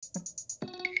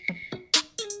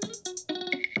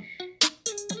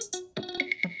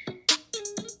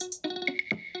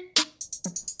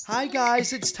Hi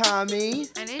guys, it's Tommy.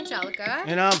 And Angelica.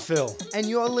 And I'm Phil. And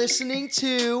you're listening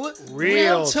to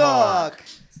Real Talk.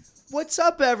 What's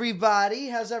up, everybody?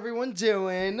 How's everyone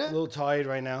doing? A little tired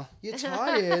right now. You're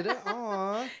tired?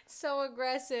 Aw. So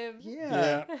aggressive.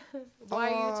 Yeah. Why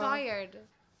are you tired?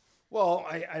 Well,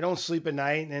 I don't sleep at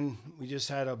night, and we just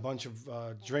had a bunch of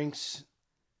drinks.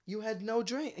 You had no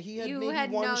drink. He had You maybe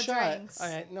had one no shot. drinks. I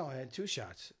had 2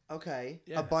 shots. Okay.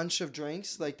 Yeah. A bunch of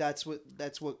drinks? Like that's what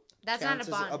That's counts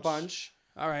not as a bunch?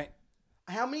 All right.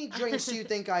 How many drinks do you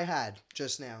think I had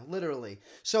just now? Literally.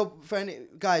 So, for any,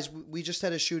 guys, we just had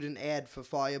to shoot an ad for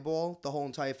Fireball. The whole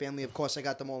entire family. Of course, I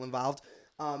got them all involved.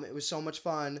 It was so much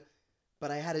fun.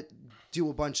 But I had to do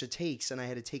a bunch of takes, and I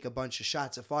had to take a bunch of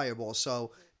shots of Fireball.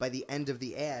 So, by the end of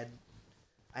the ad,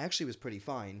 I actually was pretty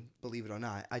fine, believe it or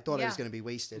not. I thought I was Yeah. going to be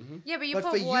wasted. Mm-hmm. Yeah, but you But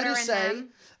put for water you to in say, them.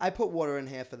 I put water in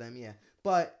half of them, yeah.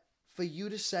 But for you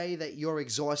to say that you're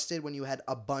exhausted when you had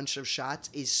a bunch of shots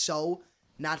is so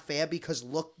not fair, because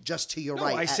look just to your No,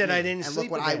 right. I at said me, I didn't and sleep.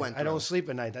 look what at I night. went I through. don't sleep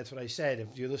at night. That's what I said.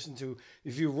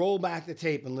 If you roll back the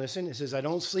tape and listen, it says I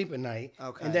don't sleep at night.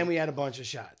 Okay. And then we had a bunch of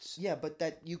shots. Yeah, but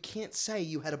that you can't say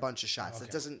you had a bunch of shots. Okay.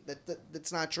 That doesn't.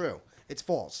 That's not true. It's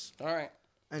false. All right.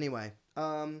 Anyway,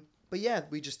 but yeah,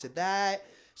 we just did that.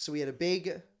 So we had a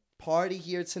big party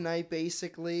here tonight,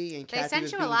 basically, and They Kathy sent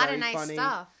was you a being lot very of nice funny.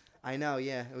 stuff. I know.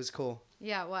 Yeah, it was cool.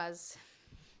 Yeah, it was.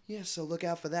 Yeah, so look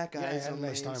out for that, Yeah, I guys, had a on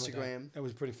nice my time with Instagram. that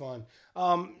was pretty fun.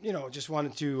 Just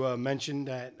wanted to mention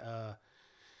that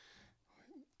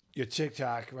your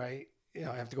TikTok, right?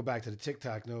 I have to go back to the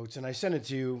TikTok notes, and I sent it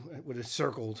to you with it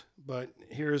circled. But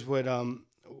here's what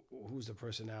who's the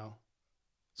person now?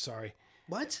 Sorry,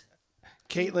 What?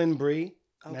 Caitlin Bree,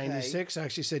 Okay. 96,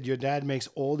 actually said your dad makes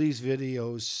all these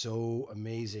videos so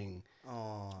amazing.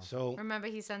 Oh. So Remember,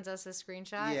 he sends us a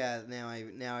screenshot? Yeah, now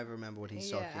I remember what he's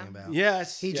Yeah. talking about.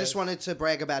 yes, He just yes. wanted to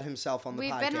brag about himself on the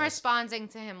We've podcast. been responding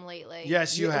to him lately.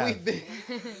 Yes, you Yeah, have. we've been-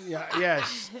 Yeah,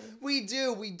 yes. we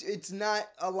do. It's not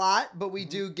a lot, but we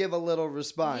do give a little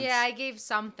response. Yeah, I gave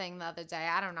something the other day.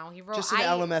 I don't know. He wrote Just an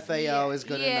LMFAO is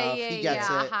good enough. He gets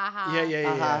yeah, it. Ha, ha.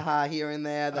 Yeah. Ha ha here and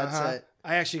there. That's Uh-huh. it.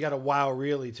 I actually got a wow,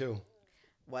 really too.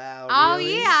 Wow. Oh,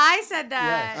 really? yeah, I said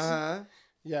that. Yes. Uh huh.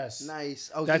 Yes. Nice.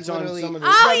 Oh, That's he on literally some of the-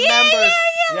 Oh, yeah, remembers.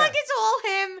 like it's all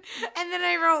him. And then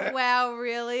I wrote, wow,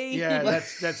 really? Yeah,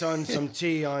 that's on some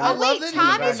tea on. I Oh, love wait, that he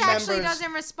Thomas remembers. actually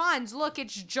doesn't respond. Look,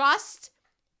 it's just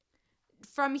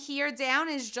from here down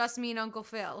is just me and Uncle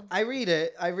Phil. I read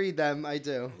it. I read them. I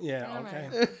do. Yeah. All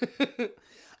Okay.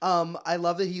 I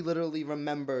love that he literally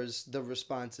remembers the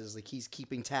responses. Like he's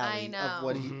keeping tally I know. of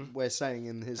what we're saying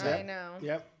in his I head. know.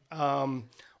 Yep.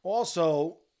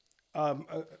 Also,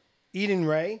 Eden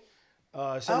Ray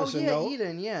sent Oh us a yeah, note.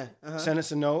 Eden. Yeah. Uh-huh. Sent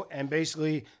us a note, and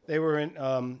basically they were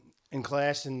in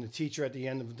class, and the teacher at the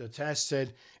end of the test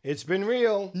said, "It's been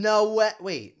real." No way.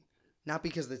 Wait. Not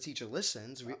because the teacher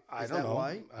listens. I Is don't that know.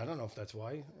 why? I don't know if that's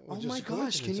why. It was Oh just my a gosh!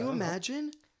 coincidence. Can you I don't know.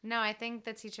 imagine? No, I think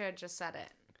the teacher had just said it.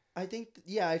 I think.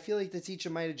 Yeah, I feel like the teacher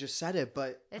might have just said it,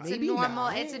 but It's maybe a normal.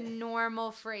 not. It's a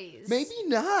normal phrase. Maybe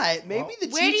not. Maybe Well- the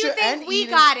Where do teacher you think and we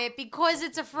Eden, got it? Because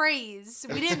it's a phrase.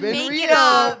 We It's didn't been make real. it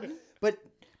up.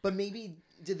 But maybe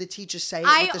did the teacher say it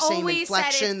I with the same always said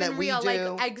it's inflection been that we real, do?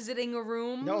 like exiting a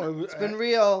room. No, It's been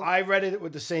real. I read it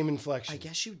with the same inflection. I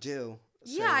guess you do.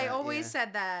 say Yeah, I that, always yeah.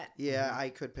 said that. Yeah, I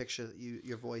could picture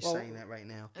your voice Well, saying that right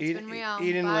now. It's been real.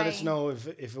 Eden, let us Bye. know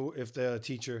if the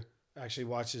teacher actually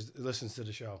listens to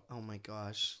the show. Oh my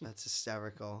gosh, that's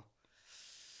hysterical.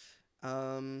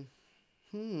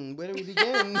 Where do we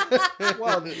begin?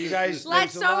 Well, you guys.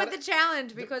 Let's there's a start lot with the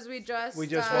challenge because we just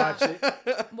watched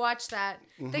it. watched that.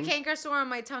 The canker sore on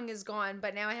my tongue is gone,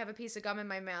 but now I have a piece of gum in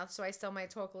my mouth, so I still might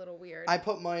talk a little weird. I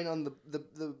put mine on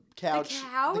the couch,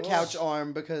 couch? the couch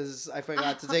arm because I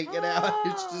forgot to take it out.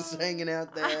 It's just hanging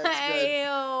out there.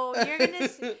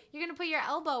 It's good. Ew, you're gonna put your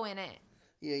elbow in it.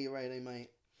 Yeah, you're right. I might.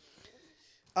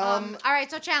 All right,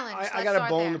 so challenge. I Let's got a start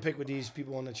bone there. to pick with these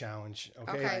people on the challenge.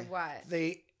 Okay. Okay, what?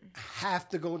 They have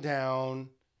to go down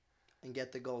And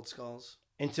get the gold skulls.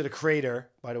 into the crater.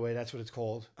 By the way, that's what it's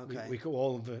called. Okay. We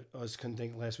all of us couldn't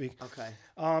think last week. Okay.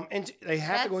 And they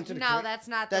have to go into the crater. that's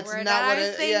not the That's word not that what I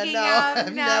was it. Yeah, thinking no, of.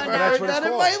 I've No, never no, That's heard what that it's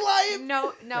in called. my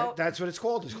life. no. That's what it's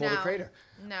called. It's called a No. crater.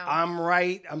 No. I'm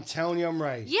right. I'm telling you, I'm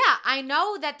right. Yeah, I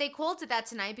know that they called it that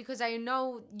tonight because I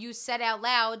know you said out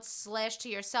loud / to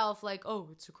yourself like, "Oh,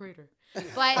 it's a crater,"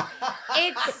 but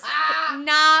it's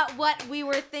not what we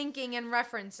were thinking and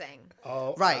referencing.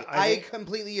 Oh, Right. I think,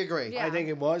 completely agree. Yeah. I think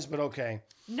it was, but okay.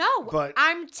 No, But-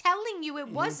 I'm telling you, it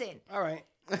wasn't. All right.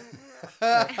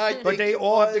 But they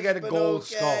all have to get a gold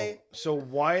skull. okay. So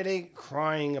why are they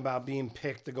crying about being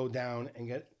picked to go down and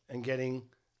getting?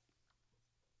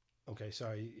 Okay,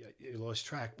 sorry, you lost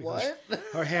track because What?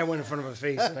 her hair went in front of her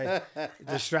face and it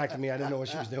distracted me. I didn't know what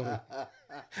she was doing.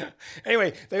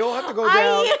 Anyway, they all have to go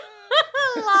down.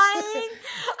 Lying.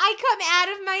 I come out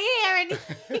of my hair and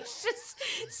he's just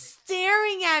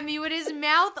staring at me with his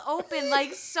mouth open,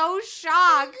 like so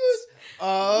shocked.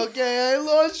 Okay, I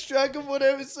lost track of what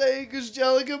I was saying because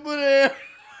Jellica put hair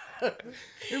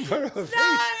In front of her No, face.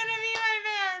 I'm gonna be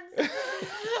my man.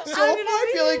 So far,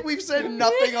 I feel like we've said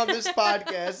nothing on this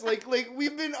podcast. Like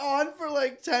we've been on for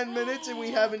like 10 minutes and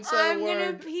we haven't said I'm a gonna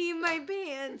word. pee my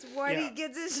pants when Yeah. he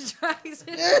gets his drugs.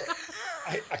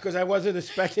 Because I wasn't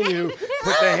expecting you to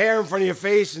put the hair in front of your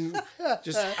face and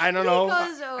just, I don't know.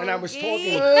 Because, And I was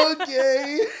okay. talking.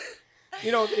 Okay.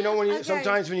 You know when you Okay.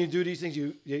 sometimes when you do these things,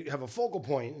 you have a focal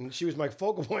point, and she was my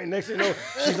focal point. Next thing you know,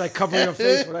 she's like covering her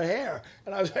face with her hair,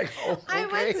 and I was like, oh, okay. I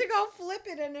went to go flip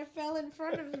it and it fell in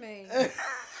front of me.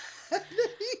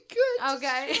 Good.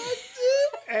 Okay.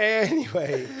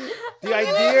 Anyway, the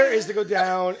idea is to go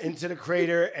down into the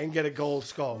crater and get a gold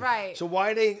skull. Right. So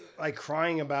why are they like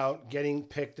crying about getting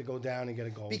picked to go down and get a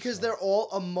gold Because skull? they're all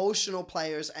emotional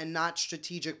players and not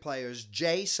strategic players.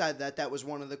 Jay said that. That was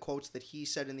one of the quotes that he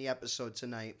said in the episode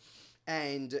tonight.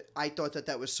 And I thought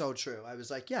that was so true. I was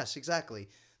like, yes, exactly.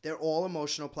 They're all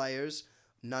emotional players.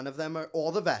 None of them are,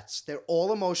 all the vets, they're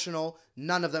all emotional.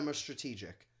 None of them are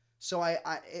strategic. So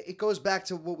it goes back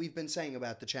to what we've been saying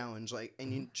about the challenge. Like,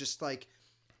 and you just like,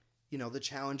 you know, the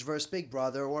challenge versus Big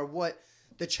Brother or what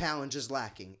the challenge is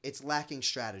lacking. It's lacking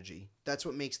strategy. That's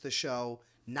what makes the show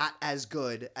not as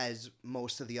good as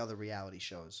most of the other reality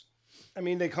shows. I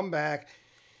mean, they come back.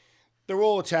 They're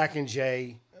all attacking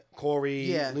Jay. Corey,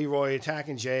 Yeah. Leroy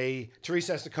attacking Jay.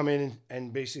 Teresa has to come in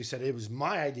and basically said, it was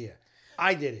my idea.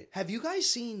 I did it. Have you guys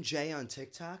seen Jay on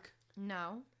TikTok?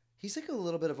 No. He's like a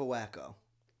little bit of a wacko.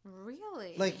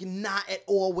 Really? Like, not at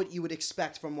all what you would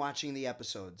expect from watching the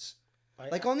episodes.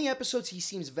 Like, on the episodes, he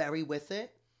seems very with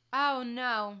it. Oh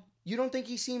no. You don't think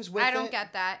he seems with it? I don't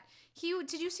get that.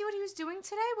 Did you see what he was doing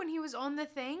today when he was on the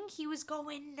thing? He was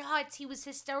going nuts. He was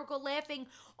hysterical, laughing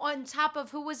on top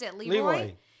of who was it?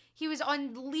 Leroy. He was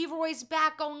on Leroy's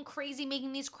back, going crazy,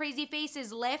 making these crazy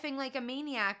faces, laughing like a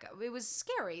maniac. It was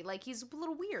scary. Like he's a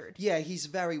little weird. Yeah, he's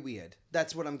very weird.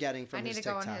 That's what I'm getting from I need his to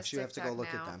go TikToks. on his You have to go TikTok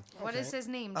look now. at them. What is Okay. his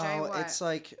name, Jay? Oh, What? it's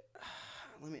like,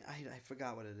 I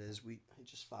forgot what it is. I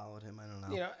just followed him. I don't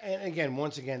know. You know, and again,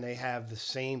 once again, they have the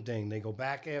same thing. They go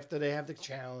back after they have the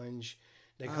challenge.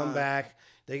 They come back.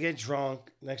 They get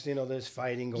drunk. Next thing you know, there's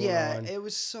fighting going Yeah, on. it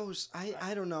was so.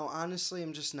 I don't know. Honestly,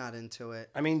 I'm just not into it.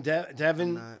 I mean,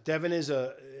 Devin not. is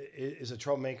a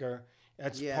troublemaker.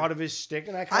 That's Yeah. part of his shtick,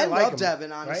 and I I kind of like him. love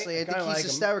Devin. Honestly, right? I think kinda he's like him.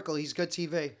 hysterical. He's good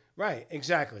TV. Right,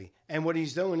 exactly. And what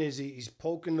he's doing is he's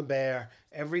poking the bear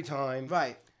every time.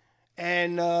 Right.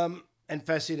 And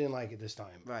Fessy didn't like it this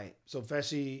time. Right. So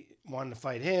Fessy wanted to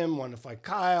fight him, wanted to fight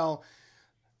Kyle.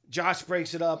 Josh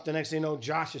breaks it up. The next thing you know,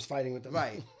 Josh is fighting with them.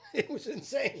 Right. It was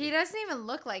insane. He doesn't even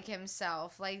look like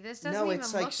himself. Like this doesn't No, even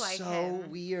it's look like like so him.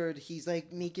 weird. He's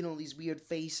like making all these weird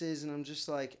faces, and I'm just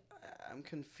like, I'm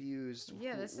confused.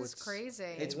 Yeah, this is What's- crazy.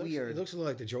 It's It looks- weird. It looks a little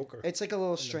like the Joker. It's like a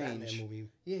little in the Batman strange. movie.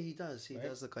 Yeah, he does. He Right?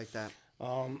 does look like that.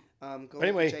 Um, Go But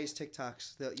anyway- look at Jay's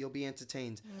TikToks. You'll be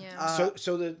entertained. Yeah.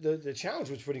 so the challenge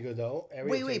was pretty good though.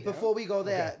 Wait, before we go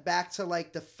there, back to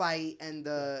like the fight and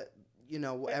the,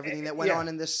 everything that went yeah. on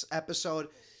in this episode.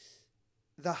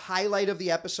 The highlight of the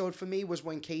episode for me was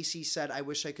when Casey said, I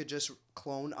wish I could just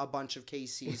clone a bunch of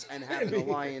Caseys and have an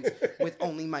alliance with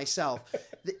only myself.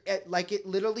 It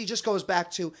literally just goes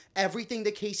back to everything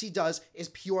that Casey does is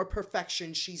pure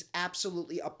perfection. She's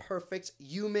absolutely a perfect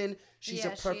human. She's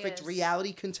Yeah, a she perfect is.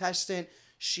 reality contestant.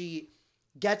 She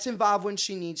gets involved when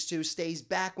she needs to, stays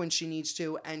back when she needs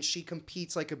to, and she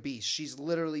competes like a beast. She's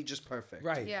literally just perfect.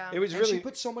 Right. Yeah. It was And really she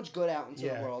puts so much good out into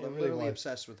Yeah, the world. it I'm really literally was.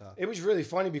 obsessed with her. It was really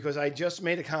funny because I just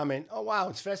made a comment. Oh wow,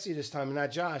 it's Fessy this time and not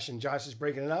Josh, and Josh is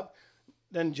breaking it up.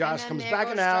 Then Josh then comes there back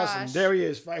in the goes house, and Josh. there he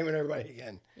is fighting with everybody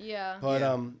again. Yeah. But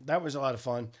Yeah. that was a lot of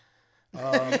fun.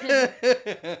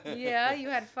 Yeah, you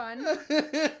had fun.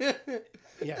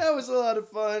 Yeah. That was a lot of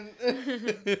fun.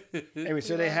 Anyway,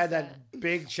 so they had that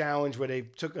big challenge where they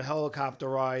took a helicopter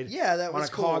ride. Yeah, that on was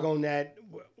a cool. cargo net.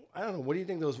 I don't know. What do you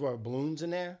think those were? Balloons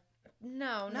in there?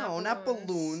 No, No, not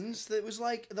balloons. That was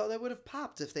like, though they would have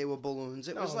popped if they were balloons.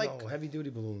 It was like, no, heavy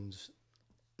duty balloons.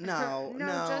 no, No,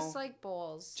 just like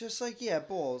balls. Just like, yeah,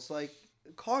 balls. Like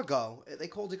cargo. They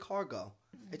called it cargo.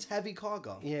 It's heavy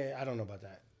cargo. Yeah, I don't know about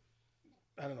that.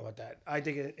 I don't know about that. I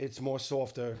think it's more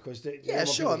softer because Yeah,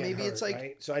 sure, maybe it's like-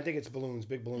 right? So I think it's balloons,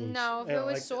 big balloons. No, if You it know,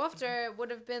 was like- softer, it would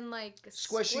have been like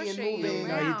Squishy and moving.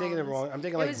 No, you're thinking it around. wrong. I'm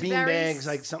thinking It like was bean very bags,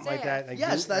 like something like that. stiff. Like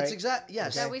Yes, bean- that's right? exact.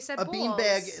 Yes, Yeah, we said a beanbag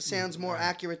balls. sounds more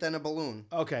accurate than a balloon.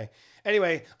 Okay.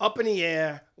 Anyway, up in the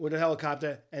air with a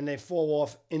helicopter, and they fall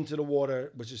off into the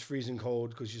water, which is freezing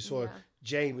cold because you saw Yeah.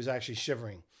 Jay was actually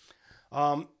shivering.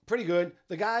 Pretty good.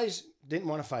 The guys didn't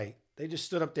want to fight. They just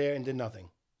stood up there and did nothing.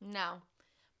 No,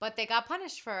 but they got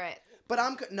punished for it. But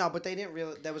but they didn't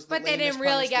really. That was. The But they lamest didn't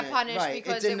really get punishment. punished Right.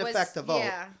 because it didn't was, affect the vote.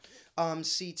 Yeah.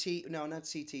 CT, no, not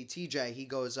CT. TJ, he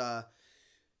goes,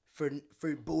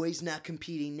 for boys not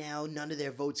competing now, none of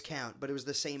their votes count. But it was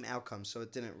the same outcome, so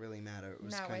it didn't really matter. It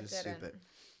was No, kind it of didn't. stupid.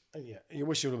 Yeah, you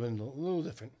wish it would have been a little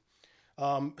different.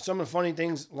 Some of the funny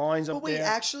things, lines up But wait, there.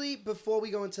 actually, before we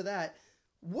go into that,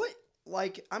 what?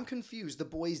 Like, I'm confused. The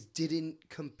boys didn't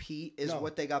compete, is No.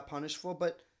 what they got punished for.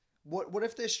 But what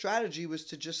if their strategy was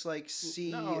to just like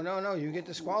see? No. You get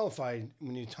disqualified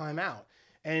when you time out.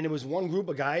 And there was one group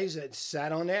of guys that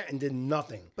sat on there and did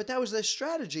nothing. But that was their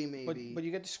strategy, maybe. But you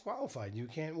get disqualified. You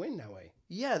can't win that way.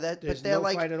 yeah, There's but they're no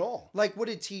like, fight at all. like, what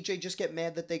did TJ just get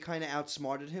mad that they kind of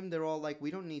outsmarted him? They're all like,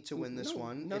 we don't need to win this No,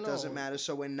 one. no, It doesn't no. matter.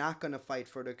 So we're not gonna fight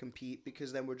for to compete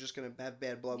because then we're just gonna have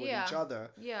bad blood with Yeah. each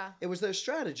other. Yeah. It was their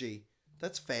strategy.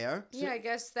 That's fair. Yeah, I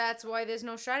guess that's why there's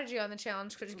no strategy on the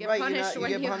challenge because you get right, punished you when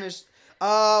get you. punished.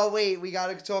 Oh wait, we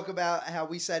gotta talk about how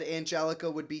we said Angelica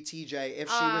would be TJ if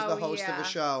she was the Oh, host of yeah. a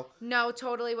show. No,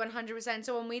 totally, 100%.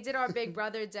 So when we did our Big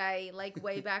Brother Day, like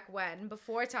way back when,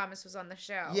 before Thomas was on the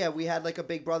show. Yeah, we had like a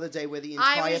Big Brother Day where the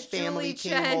I entire was family Julie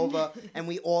came Chen. over and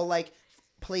we all like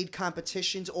played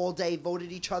competitions all day,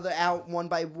 voted each other out one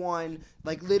by one,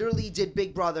 like literally did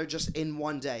Big Brother just in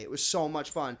one day. It was so much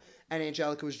fun. And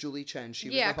Angelica was Julie Chen. She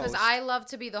was Yeah, the host. because I love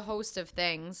to be the host of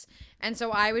things, and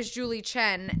so I was Julie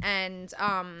Chen, and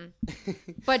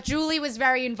but Julie was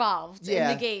very involved in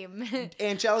Yeah. the game.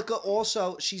 Angelica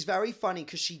also, she's very funny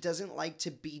because she doesn't like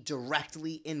to be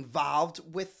directly involved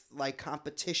with like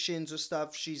competitions or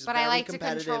stuff. She's But very I like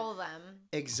competitive. to control them.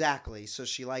 Exactly. So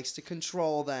she likes to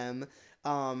control them.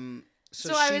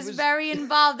 So I she was very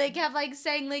involved. They kept like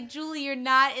saying like, Julie, you're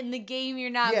not in the game, you're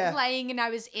not Yeah. playing, and I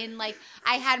was in like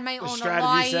I had my own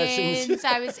strategy alliance. sessions.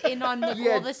 I was in on the,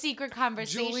 Yeah. all the secret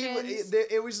conversations. Julie,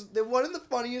 it was one of the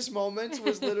funniest moments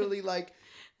was literally like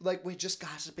we're just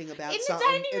gossiping about in the something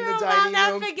dining in room, the I'll dining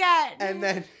not room, forget. and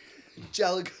then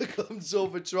Angelica comes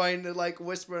over trying to like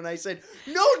whisper, and I said,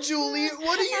 "No, Julie,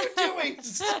 what are you doing?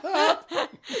 Stop!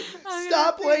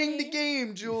 Stop playing the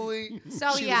game, Julie." So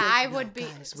She was yeah, like, I "No, would be.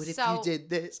 Guys, what if so you did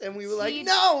this? And we were like, T-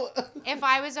 "No." if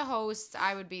I was a host,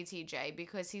 I would be TJ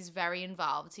because he's very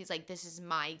involved. He's like, this is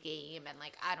my game, and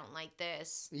like I don't like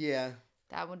this. Yeah.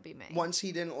 That would be me. Once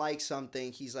he didn't like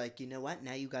something, he's like, "You know what?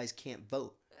 Now you guys can't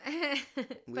vote."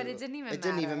 But it didn't even matter. It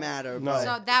didn't even matter. No. but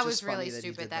So it's that just was really funny that he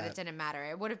stupid did that it didn't matter.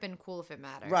 It would have been cool if it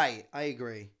mattered. Right, I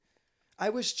agree. I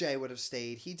wish Jay would have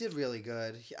stayed. He did really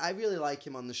good. I really like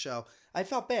him on the show. I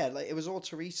felt bad. Like it was all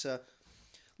Teresa.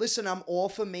 Listen, I'm all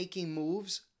for making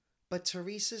moves, but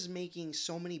Teresa's making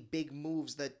so many big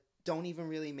moves that don't even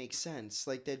really make sense.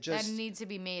 Like they're That just need to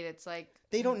be made. It's like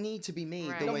they don't need to be made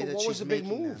Right. the No, way but that what she's was the big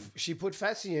making move? them. She put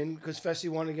Fessy in because Fessy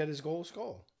wanted to get his gold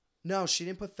skull. No, she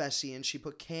didn't put Fessy in. She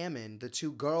put Cam in. The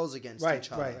two girls against Right,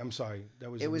 each other. right. I'm sorry. That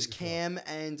was It the was week before. Cam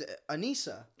and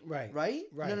Anissa. Right. Right?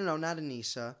 Right. No, not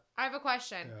Anissa. I have a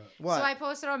question. Yeah. What? So I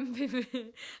posted on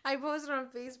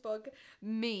Facebook,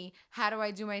 how do I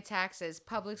do my taxes?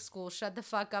 Public school, shut the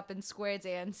fuck up and square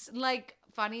dance. Like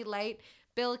funny light.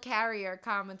 Bill Carrier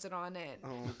commented on it.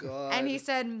 Oh God. And he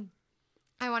said,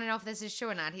 I want to know if this is true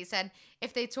or not. He said,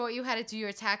 if they taught you how to do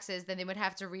your taxes, then they would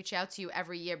have to reach out to you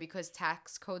every year because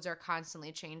tax codes are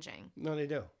constantly changing. No, they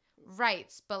do.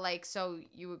 Right. But like, so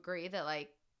you agree that like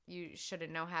you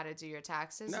shouldn't know how to do your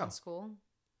taxes No. in school?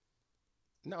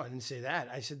 No, I didn't say that.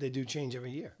 I said they do change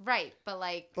every year. Right. But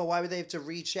like, But why would they have to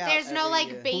reach out? there's no every like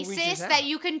year? Who basis reaches that out?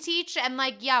 you can teach. And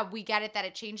like, yeah, we get it that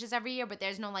it changes every year, but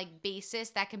there's no like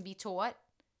basis that can be taught.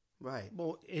 Right.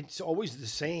 Well, it's always the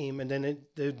same, and then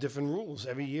there are different rules.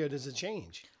 Every year there's a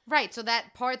change. Right. So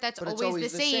that part that's But it's always,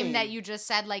 always the the same that same. you just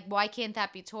said, like, why can't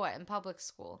that be taught in public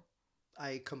school?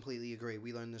 I completely agree.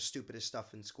 We learn the stupidest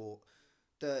stuff in school.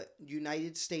 The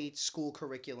United States school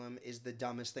curriculum is the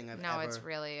dumbest thing I've No, ever. it's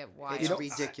really wild. It's You know,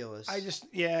 ridiculous.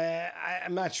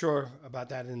 I'm not sure about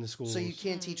that in the schools. So you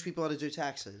can't teach people how to do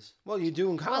taxes. Well, you do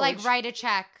in college. Or like write a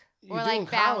check. You Or do in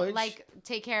like college. like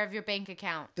take care of your bank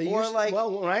account. They Or used- like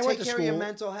well, when I take went to care school, of your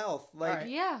mental health. Like Right.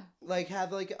 Yeah. like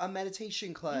have like a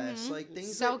meditation class. Like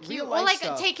things So that cute. real Or life like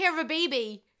stuff. take care of a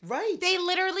baby. Right. They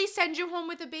literally send you home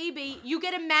with a baby. You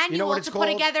get a manual what to it's put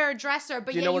called? together a dresser,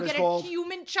 but Do you yet know you what it's get a called?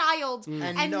 human child And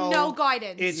and no- no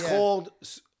guidance. It's Yeah. called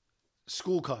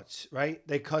school cuts, right?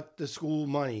 They cut the school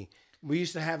money. We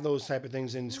used to have those type of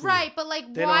things in school. Right, but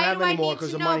like, They don't why have do I anymore need 'cause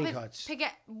to of know? money cuts.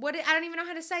 What? I don't even know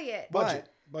how to say it.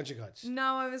 Bunch of cuts.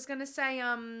 No, I was gonna say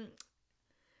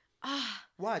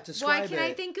What? Describe why can't I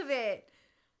it. think of it?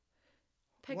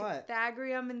 What?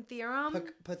 Pythagorean and theorem.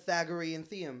 Pythagorean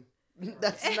theorem.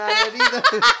 That's not it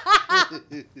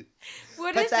either.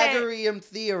 What is it? Pythagorean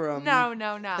theorem.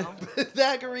 No.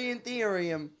 Pythagorean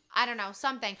theorem. I don't know,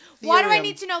 something. Why do I Theorem.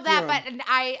 need to know that? Theorem. But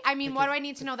I mean, why do I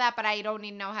need to know that? But I don't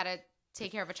need to know how to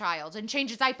take care of a child and change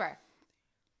his diaper.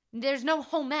 There's no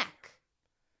home ec.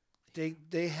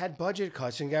 They had budget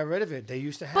cuts and got rid of it. They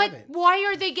used to have But it. why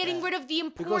are they getting rid of the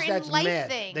Because important that's life math.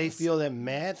 things? They feel that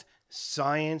math,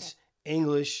 science,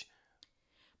 English.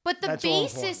 But the That's all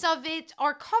basis of it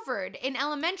are covered in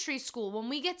elementary school. When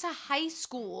we get to high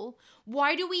school,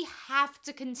 why do we have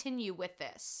to continue with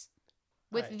this?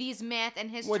 With Right. these math and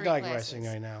history We're digressing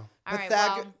classes? right now. All right,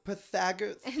 well,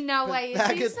 Pythagorean. no way. Is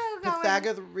he still going?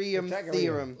 Pythagorean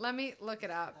theorem. Let me look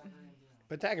it up.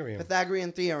 Pythagorean.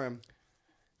 Pythagorean theorem.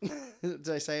 Did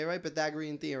I say it right?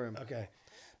 Pythagorean theorem. Okay.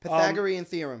 Pythagorean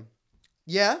theorem.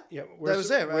 Yeah? Yeah, That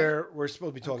was it, right? We're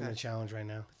supposed to be talking Okay. the challenge right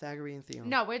now. Pythagorean theorem.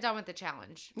 No, we're done with the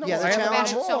challenge. No, Yeah, the I have a lot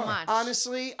challenge- About it so more. much.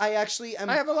 Honestly, I actually am.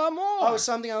 I have a lot more. Oh,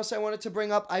 something else I wanted to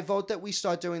bring up. I vote that we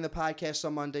start doing the podcast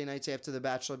on Monday nights after The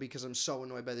Bachelor because I'm so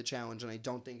annoyed by the challenge and I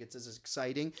don't think it's as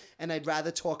exciting. And I'd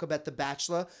rather talk about The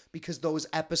Bachelor because those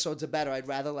episodes are better. I'd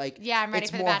rather Yeah, I'm ready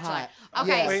it's for The more Bachelor. hot.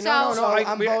 Okay, Yeah. Wait, so- So I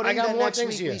I'm got voting that more next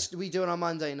things week here. we do it on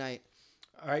Monday night.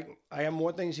 All right, I have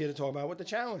more things here to talk about with the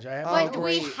challenge. I have But Oh,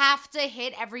 we great. have to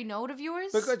hit every note of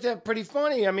yours? because they're pretty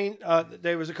funny. I mean,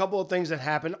 there was a couple of things that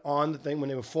happened on the thing when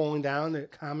they were falling down. The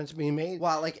comments being made.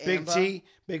 Wow, like Big Amber?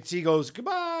 Big T goes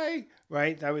goodbye.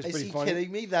 Right, that was Is pretty he funny.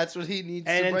 kidding me? That's what he needs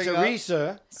And to then bring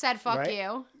Teresa, Said fuck Right? you.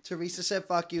 up. Teresa said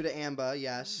fuck you to Amber,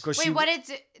 yes. because Wait, she what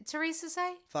did Teresa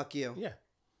say? Fuck you. yeah.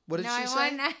 What did No, she I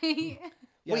say? want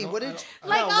Yeah, Wait, I what don't- did I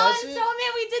Like, no, oh, was I'm it? so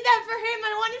mad we did that for him.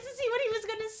 I wanted to see what he was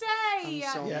gonna say.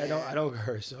 I'm so- Yeah, I don't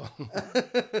curse, so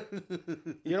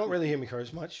you don't really hear me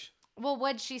curse much. Well,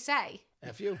 what'd she say?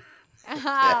 F you.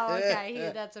 Oh,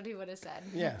 okay. That's what he would have said.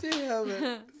 Yeah.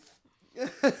 Damn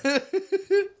it.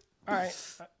 All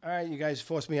right. You guys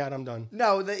forced me out. I'm done.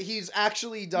 No, that he's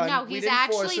actually done. No, We he's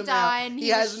didn't force actually him out. done. He He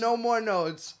has was- no more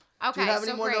notes. Okay, Do you have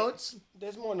any so more great. notes?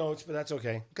 There's more notes, but that's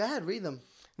okay. Go ahead, read them.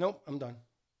 Nope, I'm done.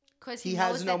 Because He he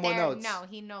has knows no that more they're notes. No,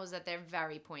 he knows that they're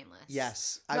very pointless.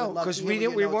 Yes, I No, would love to because hear we what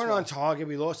didn't. your We notes weren't were. on target.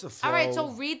 We lost the flow. All right, so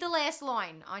read the last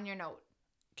line on your note.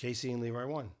 Casey and Leroy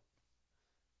won,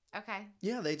 Okay.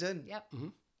 Yeah, they did. Yep.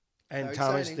 and Very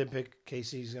Thomas exciting. did pick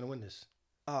Casey's gonna win this.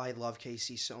 Oh, I love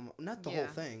Casey so much. Not the whole Yeah.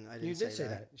 thing. I didn't You did say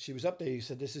that. She was up there. You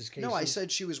said this is Casey. No, I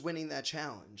said she was winning that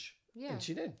challenge. Yeah. and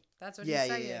she did. That's what Yeah, he's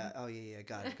yeah, saying. yeah. Oh, yeah, yeah.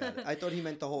 Got it. I thought he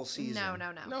meant the whole season. No.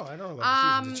 No, I don't know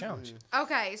about the season. It's a Um, challenge.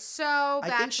 Okay, so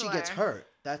I think she gets Bachelor. hurt.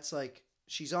 That's like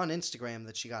she's on Instagram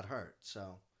that she got hurt.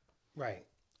 So Right.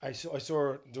 I saw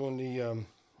her doing the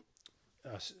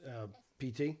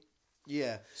PT.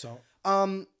 yeah. So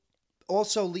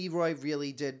Also, Leroy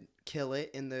really did kill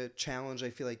it in the challenge. I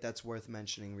feel like that's worth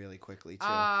mentioning really quickly too.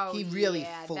 Oh, he really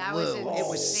yeah, flew. that was It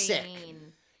was sick.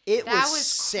 insane. It That was was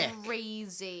sick.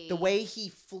 crazy. The way he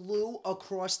flew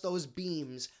across those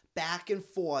beams back and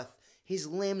forth, his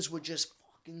limbs were just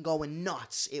fucking going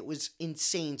nuts. It was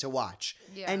insane to watch.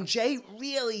 Yeah. And Jay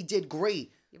really did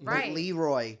great. Right. But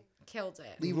Leroy Killed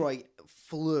it. Leroy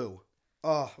flew.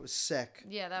 Oh, it was sick.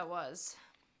 Yeah, that was.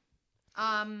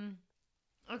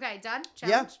 Okay, done? Yeah,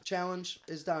 Challenge? challenge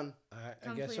is done.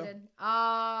 I guess so. Completed.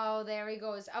 Oh, there he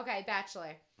goes. Okay,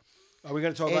 Bachelor. Are we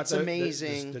going to talk about It's the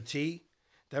amazing. the tea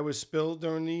that was spilled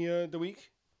during the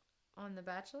week? On The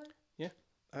Bachelor?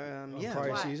 On Yeah.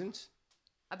 prior What? seasons.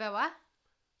 About what?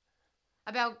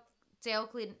 About Dale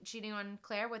cheating on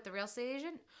Claire with the real estate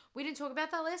agent? We didn't talk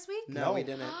about that last week? No, we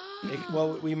didn't.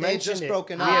 Well, we mentioned just it.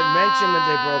 broken We up. had mentioned that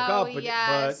they broke Oh, up, but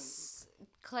yes.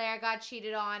 Claire got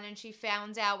cheated on and she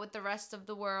found out with the rest of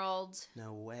the world.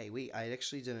 No way. I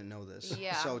actually didn't know this.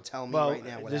 Yeah. So tell me well, right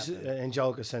now what this happened.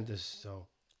 Angelica sent this, so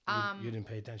Um, you didn't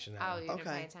pay attention to that. Oh, one. you didn't pay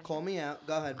Okay, attention. call me out.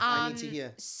 Go ahead. I need to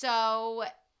hear. So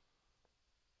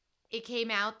it came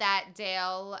out that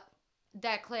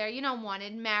Claire,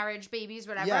 wanted marriage, babies,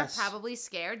 whatever. Yes. Probably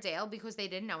scared Dale because they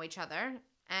didn't know each other.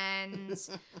 And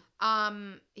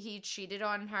he cheated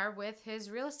on her with his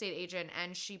real estate agent.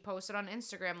 And she posted on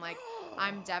Instagram, like,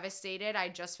 I'm devastated. I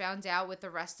just found out with the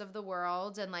rest of the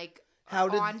world. And, like, How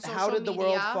on did social the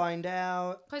world media. find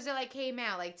out? Because it, like, came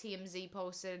out. Like, TMZ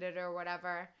posted it or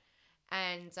whatever.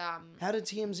 And How did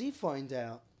TMZ find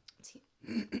out?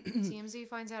 TMZ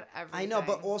finds out everything. I know,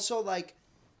 but also like,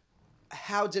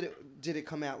 how did it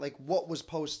come out? Like, what was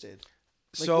posted?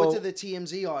 Like, So- what did the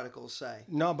TMZ articles say?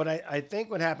 No, but I think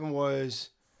what happened was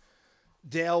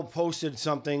Dale posted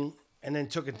something and then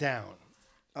took it down.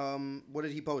 What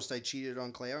did he post? I cheated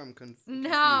on Claire. I'm confused.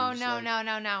 No.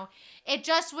 Like, It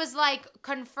just was like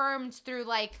confirmed through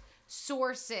like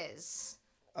sources.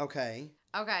 Okay.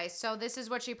 Okay, so this is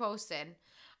what she posted.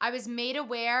 I was made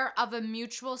aware of a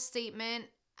mutual statement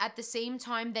at the same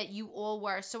time that you all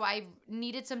were, so I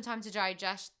needed some time to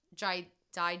digest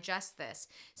this.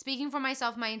 Speaking for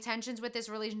myself, my intentions with this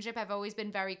relationship have always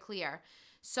been very clear.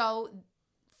 So,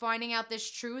 finding out this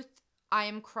truth, I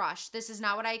am crushed. This is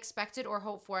not what I expected or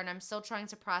hoped for, and I'm still trying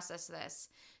to process this.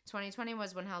 2020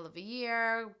 was one hell of a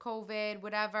year, COVID,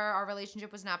 whatever. Our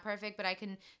relationship was not perfect, but I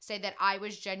can say that I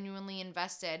was genuinely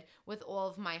invested with all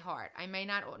of my heart. I may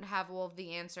not have all of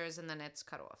the answers, and then it's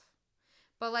cut off.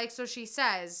 But like, so she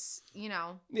says, you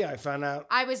know. Yeah, I found out.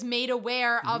 I was made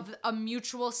aware of a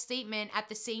mutual statement at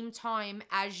the same time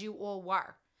as you all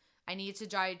were. I need to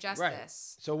digest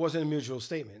this. So it wasn't a mutual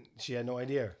statement. She had no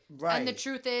idea. Right. And the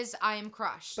truth is, I am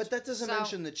crushed. But that doesn't So-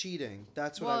 mention the cheating.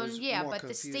 That's what I was yeah, more but the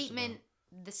confused statement,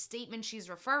 about. the statement she's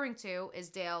referring to is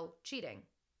Dale cheating.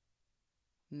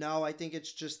 No, I think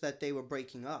it's just that they were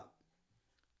breaking up.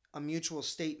 A mutual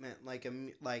statement, like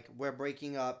we're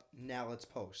breaking up. Now let's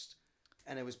post,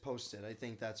 and it was posted. I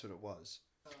think that's what it was.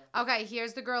 Okay,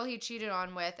 here's the girl he cheated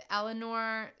on with,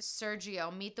 Eleanor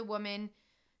Sergio. Meet the woman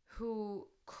who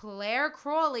Claire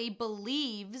Crawley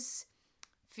believes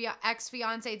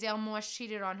ex-fiance Dale Morse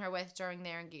cheated on her with during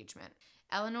their engagement.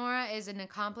 Eleanor is an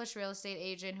accomplished real estate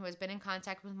agent who has been in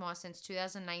contact with Moss since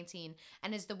 2019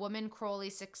 and is the woman Crowley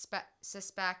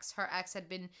suspects her ex had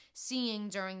been seeing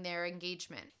during their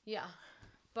engagement. Yeah,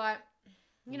 but,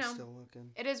 you I'm know, still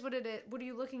looking. it is what it is. What are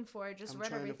you looking for? I just I'm read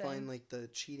trying everything. to find like the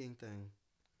cheating thing.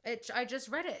 I just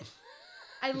read it.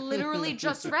 I literally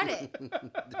just read it.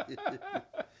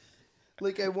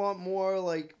 Like I want more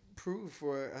like proof,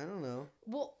 or I don't know.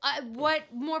 Well, what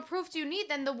more proof do you need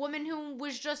than the woman who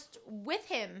was just with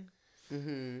him?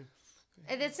 Mm-hmm.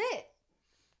 And that's it.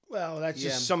 Well, that's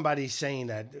Yeah. just somebody saying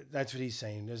that. That's what he's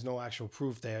saying. There's no actual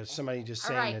proof there. Somebody just All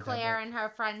saying right, it. Claire and her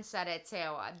friend said it too.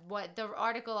 What the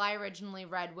article I originally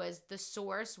read was the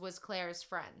source was Claire's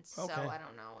friend. So Okay. I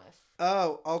don't know if.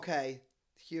 Oh, okay.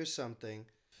 Here's something.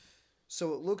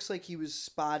 So it looks like he was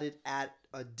spotted at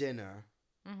a dinner.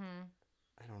 Mm-hmm.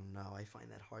 I don't know. I find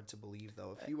that hard to believe,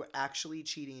 though. If you were actually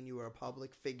cheating and you were a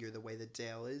public figure the way that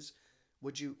Dale is,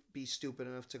 would you be stupid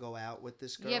enough to go out with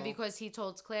this girl? Yeah, because he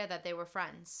told Claire that they were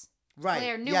friends. right.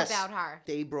 Claire knew yes, about her.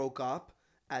 They broke up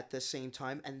at the same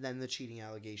time, and then the cheating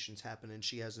allegations happened, and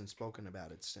she hasn't spoken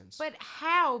about it since. But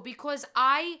how? Because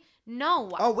I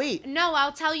know. Oh, wait. No,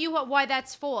 I'll tell you why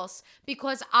that's false.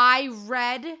 Because I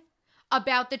read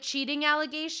about the cheating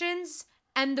allegations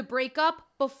and the breakup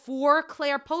before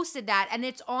Claire posted that, and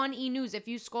it's on E! News. If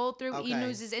you scroll through Okay. E!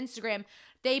 News' Instagram,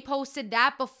 they posted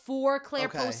that before Claire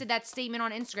Okay. posted that statement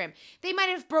on Instagram. They might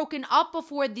have broken up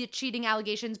before the cheating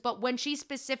allegations, but when she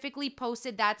specifically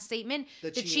posted that statement,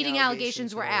 the cheating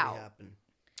allegations were had out. already happened.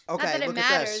 Okay, Not that it look at this.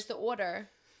 matters, the order.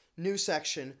 New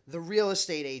section, the real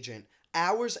estate agent.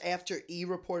 Hours after E!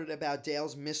 reported about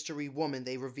Dale's mystery woman,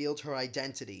 they revealed her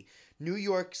identity. New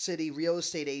York City real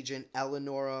estate agent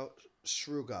Eleonora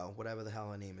Shrugo, whatever the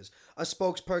hell her name is. A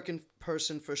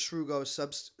spokesperson for Shrugo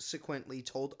subsequently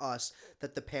told us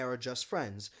that the pair are just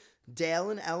friends. Dale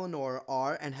and Eleanor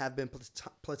are and have been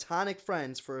platonic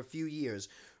friends for a few years.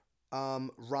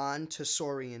 Ron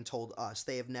Tesorian told us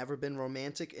they have never been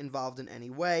romantic involved in any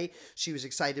way. She was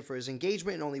excited for his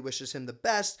engagement and only wishes him the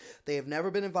best. They have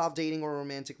never been involved dating or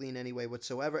romantically in any way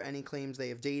whatsoever. Any claims they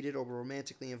have dated or were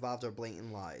romantically involved are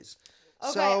blatant lies.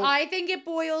 Okay, So, I think it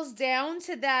boils down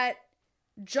to that.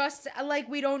 Just like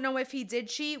we don't know if he did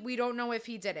cheat, we don't know if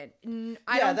he didn't.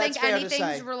 I Yeah, don't that's think fair to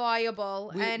anything's say.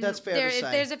 reliable, and that's fair to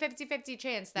say. there's a 50-50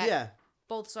 chance that yeah,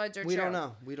 both sides are we true. don't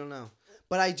know. We don't know.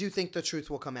 But I do think the truth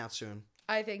will come out soon.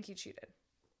 I think he cheated.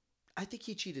 I think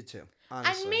he cheated too,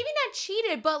 honestly. And maybe not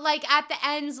cheated, but like at the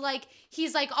ends, like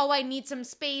he's like, oh, I need some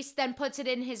space, then puts it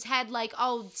in his head like,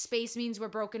 oh, space means we're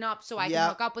broken up, so I can Yep.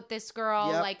 hook up with this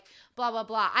girl, Yep. like blah blah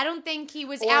blah. I don't think he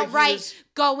was Or he outright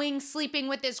was- sleeping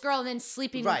with this girl and then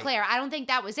sleeping Right. with Claire. I don't think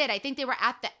that was it. I think they were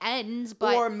at the ends,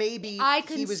 but or maybe I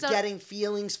he was can getting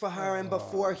feelings for her, and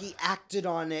before he acted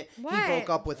on it, What? he broke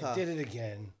up with her. Did it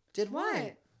again. Did what?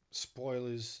 what?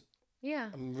 Spoilers.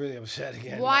 Yeah. I'm really upset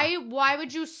again. Why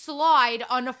would you slide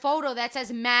on a photo that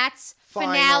says Matt's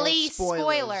Final finale spoilers.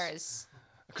 spoilers?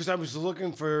 Because I was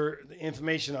looking for the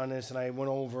information on this, and I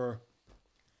went over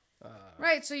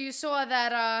Right. So you saw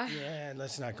that. Yeah,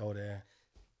 let's not go there.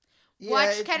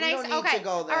 Watch. Can we I? don't need Okay. to go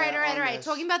All there right. on this.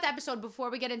 Talking about the episode before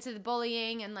we get into the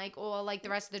bullying and like all like the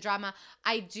rest of the drama,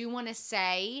 I do want to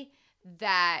say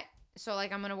that. So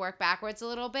like I'm gonna work backwards a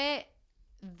little bit.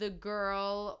 The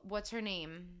girl, what's her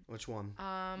name? Which one?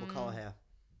 What color hair?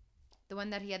 The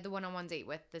one that he had the one-on-one date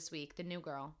with this week, the new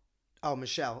girl. Oh,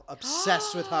 Michelle.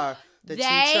 Obsessed with her. The teacher.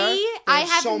 I There's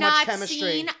have so not much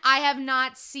chemistry. I have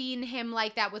not seen him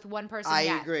like that with one person I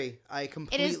yet. agree. I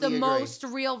completely It is the agree. most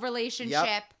real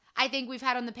relationship I think we've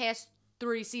had on the past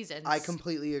 3 seasons. I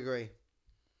completely agree.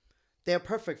 They're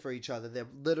perfect for each other. They're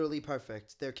literally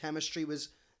perfect. Their chemistry was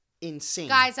insane.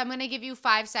 Guys, I'm going to give you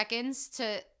 5 seconds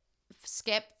to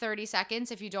skip 30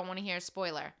 seconds if you don't want to hear a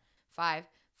spoiler. 5,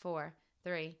 4,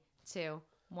 3, 2,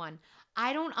 1.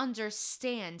 I don't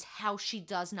understand how she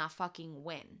does not fucking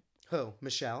win. Who?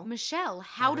 Michelle? Michelle,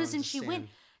 how I don't doesn't she win? understand.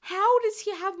 How does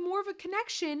he have more of a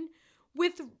connection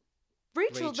with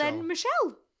Rachel than Rachel.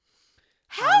 Michelle?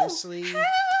 How? Honestly,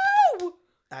 How?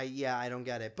 I don't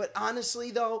get it. But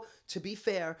honestly, though, to be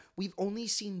fair, we've only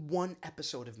seen 1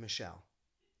 episode of Michelle.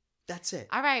 That's it.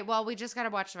 All right, well, we just got to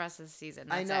watch the rest of the season.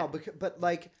 I That's know, it. but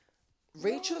like,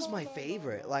 Rachel's my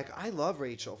favorite. Like, I love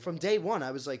Rachel. From day one,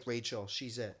 I was like, Rachel,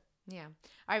 she's it. Yeah. All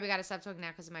right, we got to stop talking now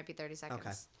because it might be 30 seconds.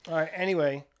 Okay. All right.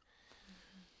 Anyway,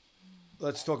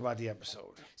 let's talk about the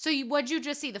episode. So what'd you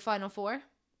just see, the final 4?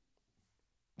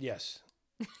 Yes,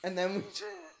 And then we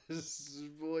just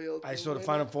spoiled. I saw the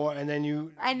final 4, and then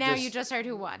you. And now you just heard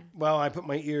who won. Well, I put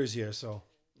my ears here, so.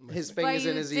 His But fingers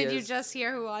in his ears. did you just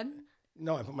hear who won?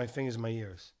 No, I put my fingers in my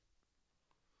ears.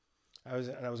 I was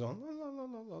going.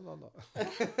 La.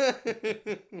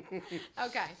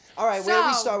 Okay. All right, where do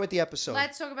we So, start with the episode?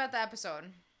 Let's talk about the episode.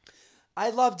 I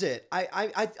loved it.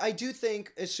 I do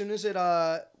think as soon as it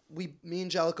me and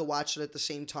Jellica watched it at the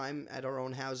same time at our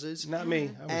own houses, Not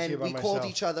me. I was and here by we myself. called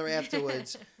each other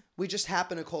afterwards. We just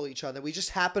happened to call each other. We just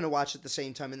happened to watch at the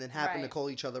same time, and then happened to Right. call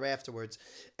each other afterwards.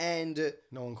 And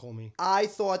No one called me. I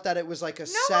thought that it was like a No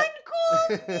set.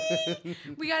 one called me.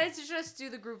 We got to just do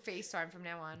the group FaceTime from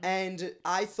now on. And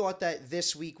I thought that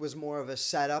this week was more of a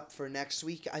setup for next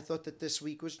week. I thought that this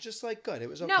week was just like good. It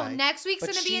was okay. No, next week's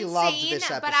But going to be she loved insane, this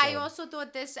but I episode. also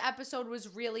thought this episode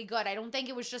was really good. I don't think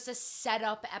it was just a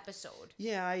setup episode.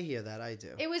 Yeah, I hear that. I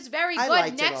do. It was very I good. liked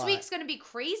it a Next lot. week's going to be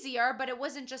crazier, but it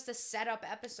wasn't just a setup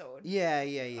episode. Yeah.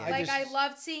 Like, I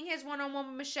loved seeing his one-on-one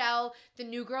with Michelle. The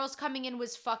new girls coming in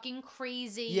was fucking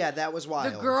crazy. Yeah, that was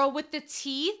wild. The girl with the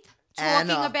teeth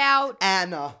talking about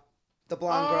Anna, the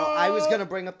blonde girl. I was gonna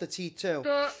bring up the teeth too.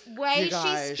 the way You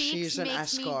guys, she speaks she's an makes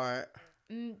escort.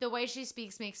 the way she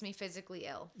speaks makes me physically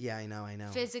ill. Yeah, I know.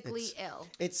 Physically It's- ill.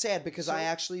 It's sad because I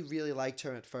actually really liked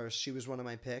her at first. She was one of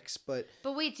my picks, but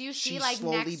But wait, do you see she's like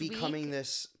slowly next becoming week?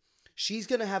 this. She's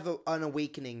gonna have an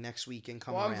awakening next week and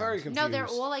come Well, around. I'm very confused. No, they're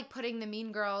all like putting the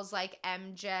mean girls like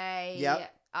MJ,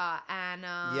 Yep.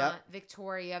 Anna, Yep.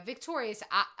 Victoria. Victoria's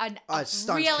a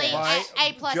stunt really kid.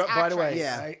 A plus actress. By the way,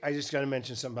 Yeah. I just got to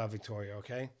mention something about Victoria,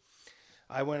 okay?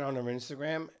 I went on her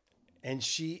Instagram, and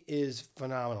she is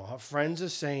phenomenal. Her friends are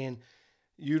saying,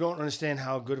 you don't understand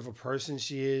how good of a person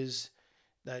she is,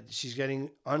 that she's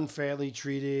getting unfairly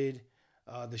treated.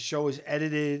 The show is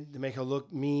edited to make her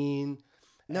look mean.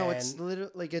 No, and- it's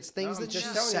literally like it's things I'm that just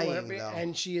she's telling you, saying whatever- though.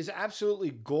 and she is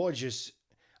absolutely gorgeous.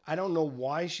 I don't know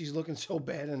why she's looking so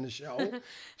bad in the show.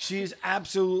 She is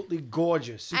absolutely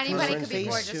gorgeous. Anybody Her could be Instagram.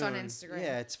 gorgeous on Facetune. Instagram.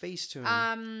 Yeah, it's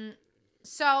Facetune.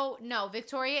 So no,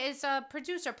 Victoria is a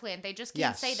producer plant. They just can't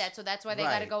Yes. say that, so that's why they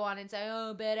got to Right. go on and say,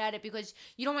 "Oh, bad at it," because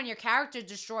you don't want your character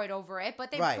destroyed over it. But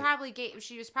they Right.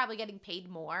 she was probably getting paid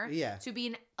more, Yeah. to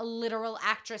be a literal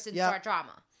actress in Yep. Star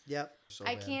Drama. Yep. So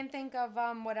I bad. can't think of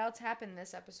what else happened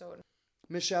this episode.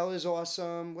 Michelle is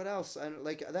awesome. What else? And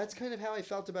like that's kind of how I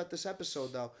felt about this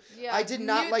episode, though. Yeah, I did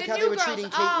not the like how new they were girls-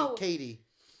 treating oh. Katie.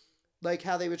 Like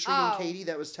how they were treating Oh. Katie,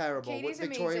 that was terrible. Katie's what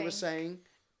Victoria amazing. was saying.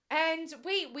 And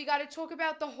wait, we got to talk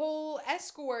about the whole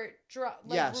escort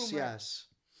Yes, rumor. yes.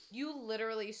 You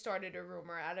literally started a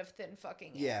rumor out of thin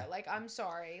fucking air. Yeah. Like, I'm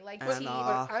sorry. Like, And, teeth.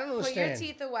 I don't Put your understand.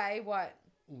 teeth away. What?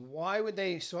 Why would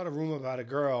they start a rumor about a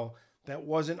girl that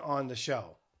wasn't on the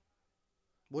show?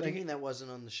 What do Like- you mean that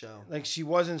wasn't on the show? Like she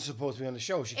wasn't supposed to be on the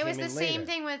show. She It came was the in same later.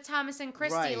 thing with Thomas and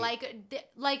Christy. Right.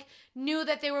 Like knew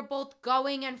that they were both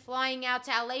going and flying out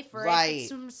to LA for Right. it.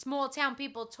 Some small town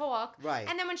people talk. Right.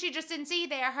 And then when she just didn't see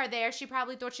her there, she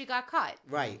probably thought she got cut.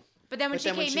 Right. But then when But she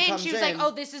then when came she in, comes she was like, in-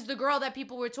 "Oh, this is the girl that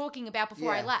people were talking about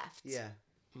before I Yeah. left." Yeah.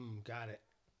 Got it.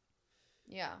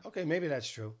 Yeah. Okay, maybe that's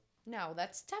true. No,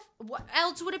 that's tough. What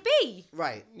else would it be?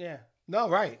 Right. Yeah. No,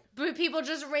 right. But people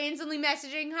just randomly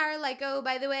messaging her like, "Oh,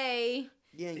 by the way,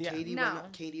 Yeah, and Yeah. No.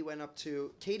 Katie went up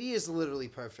to. Katie is literally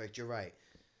perfect. You're right.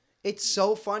 It's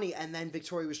so funny, and then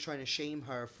Victoria was trying to shame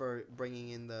her for bringing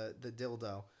in the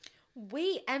dildo.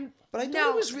 Wait, and But I thought no.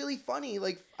 it was really funny.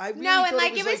 Like I really No, and thought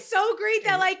like it was so great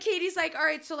that like Katie's like, all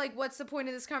right, so like, what's the point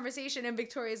of this conversation? And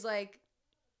Victoria's like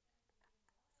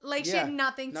she had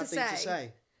nothing to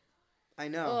say. I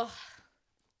know. Ugh.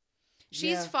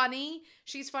 She's Yeah. funny.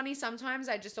 She's funny sometimes.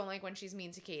 I just don't like when she's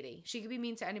mean to Katie. She could be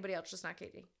mean to anybody else, just not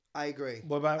Katie. I agree.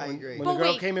 What about I when, agree. when But the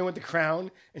girl wait. came in with the crown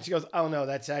and she goes, "Oh no,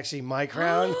 that's actually my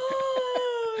crown."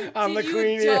 I'm Did the you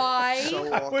queen. die? So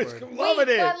I was awkward.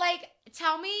 loving it. But like,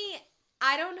 tell me,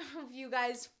 I don't know if you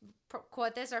guys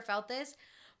caught this or felt this,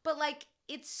 but like,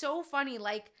 it's so funny.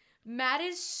 Like, Matt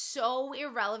is so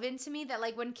irrelevant to me that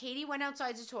like when Katie went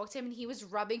outside to talk to him and he was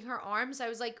rubbing her arms, I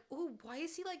was like, "Ooh, why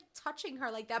is he like touching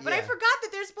her like that?" But I Yeah. forgot that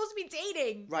they're supposed to be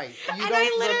dating. Right. You And don't.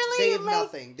 I literally, They have like,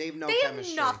 nothing. They have no They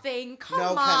chemistry. have nothing. Come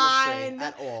No on, chemistry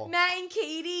at all. Matt and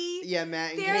Katie. Yeah,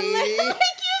 Matt and They're Katie. like, he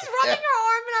was rubbing her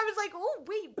arm, and I was like, "Oh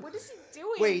wait, what is he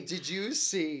doing?" Wait, did you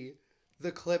see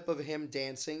the clip of him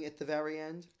dancing at the very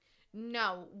end?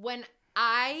 No, when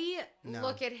I No.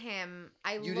 look at him,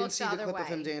 I You look didn't see the the other clip way. of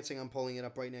him dancing. I'm pulling it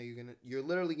up right now. You're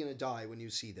literally gonna die when you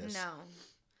see this. No,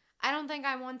 I don't think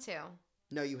I want to.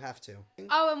 No, you have to.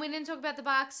 Oh, and we didn't talk about the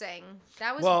boxing.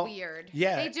 That was Well, weird.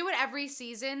 yeah. They do it every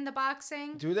season, the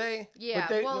boxing. Do they? Yeah,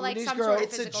 But well, like these some girls, sort of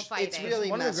physical It's fighting. really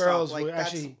One of the messed girls up. Like would that's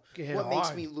actually get hit what makes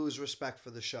hard. me lose respect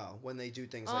for the show when they do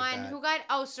things Oh, like and that. who got?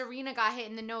 Oh, Serena got hit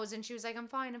in the nose, and she was like, "I'm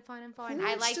fine, I'm fine, I'm fine." Who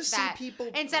I wants liked to see that. people-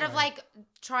 Instead of Right. like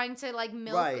trying to like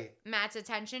milk Right. Matt's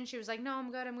attention, she was like, "No,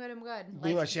 I'm good, I'm good, I'm good."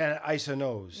 Meanwhile, she had to ice her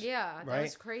nose. yeah, that right?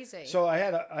 was crazy. So I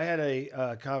had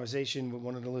a conversation with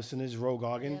one of the listeners, Ro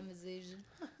Goggin,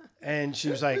 and she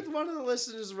was like, With one of the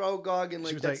listeners, Ro Goggin,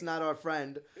 like was that's like- not our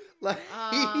friend. Like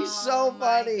Oh, he's so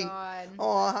my funny. God.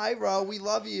 Oh, hi Ro, we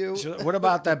love you. she- "What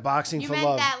about that boxing You for meant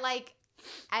love?" that like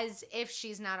as if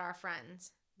she's not our friend.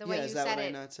 The way Yeah, you is that said what I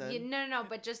it. not said? No,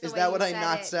 but just the Is way that you what I said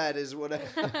not it. said? Is what I.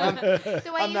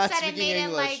 The way I'm you not said it speaking made it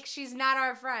English. like she's not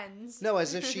our friend. No,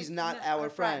 as if she's not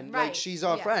our friend. Like Right. she's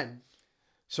our Yeah. friend.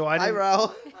 So I Hi didn't.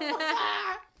 Ro.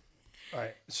 All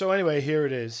right. So anyway, here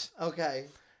it is. Okay.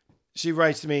 She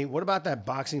writes to me, "What about that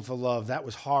boxing for love? That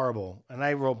was horrible." And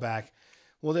I wrote back,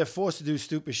 "Well, they're forced to do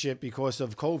stupid shit because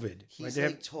of COVID." He's they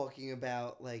have- like talking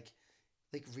about like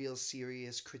real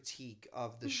serious critique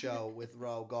of the show with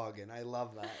Ro Goggin. I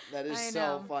love that. That is I so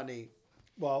know. funny.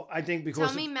 well, I think because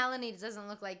Tell me Melanie doesn't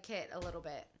look like Kit a little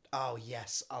bit. Oh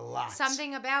yes, a lot.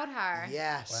 Something about her.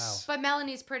 Yes. Wow. But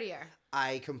Melanie's prettier.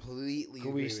 I completely Can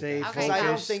agree we with stay that. Okay, Because I don't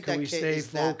focused? think Can that we kid stay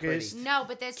is that focused? pretty. No,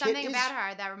 but there's Kit something is- about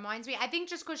her that reminds me. I think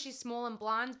just because she's small and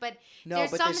blonde, but No,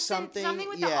 there's, but there's something-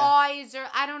 with the yeah. eyes or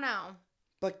I don't know.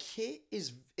 But Kit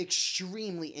is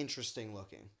extremely interesting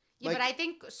looking. Yeah, Like, but I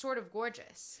think sort of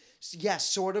gorgeous. yes,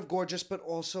 sort of gorgeous, but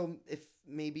also if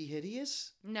maybe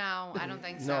hideous. No, I don't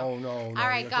think so. no. All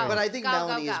right, you're go. crazy. But I think Go,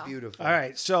 Melanie go, is go. beautiful. All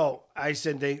right, so I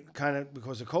said they kind of,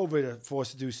 because of COVID, are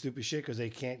forced to do stupid shit because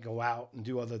they can't go out and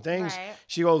do other things. Right.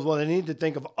 She goes, "Well, they need to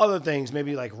think of other things,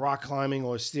 maybe like rock climbing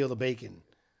or steal the bacon."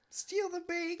 Steal the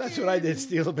bacon. That's what I did,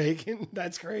 steal the bacon.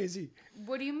 That's crazy.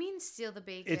 What do you mean steal the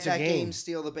bacon? It's That a game. game.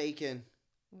 Steal the Bacon.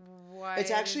 What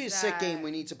It's actually a is sick that? game. We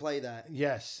need to play that.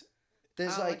 Yes.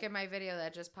 There's Oh, like look at my video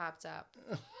that just popped up.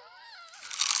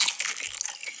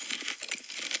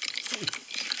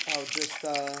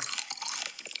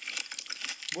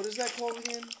 what is that called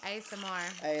again?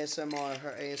 ASMR. ASMR.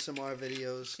 Her ASMR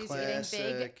videos. She's Classic.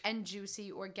 eating big and juicy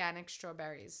organic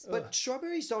strawberries. But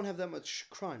strawberries don't have that much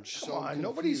crunch. So Come I'm on,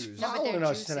 nobody's confused. No, but following they're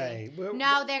us juicy. today. We're-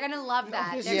 No, they're gonna love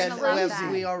that. this They're is Yeah, gonna love crazy.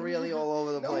 that. we are really all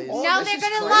over the place. all No, this they're is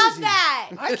gonna crazy. love that.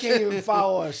 I can't even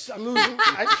follow us. I'm losing.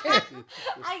 I can't.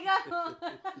 I go.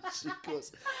 She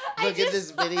goes, I look at just-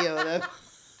 this video. That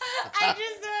I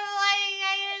just playing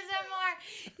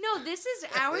ASMR. No, this is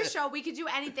our show. We could do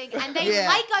anything, and they Yeah.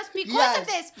 like us because Yes, of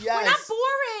this. We're not yes.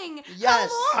 boring.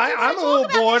 Yes. How long did we I'm a talk little about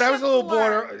this bored. I shit was a little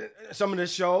for? bored. Some of the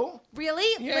show.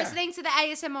 Really? Yeah. Listening to the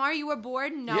ASMR, you were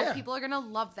bored? No, Yeah. people are gonna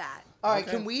love that. All right,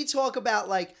 Okay. can we talk about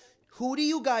like who do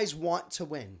you guys want to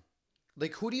win?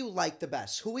 Like who do you like the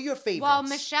best? Who are your favorites? Well,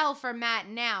 Michelle for Matt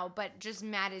now, but just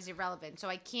Matt is irrelevant. So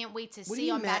I can't wait to What do see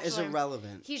you on mean Matt is Bachelor.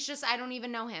 irrelevant? He's just I don't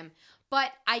even know him.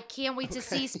 But I can't wait to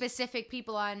Okay. see specific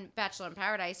people on Bachelor in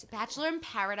Paradise. Bachelor in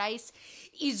Paradise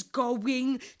is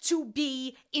going to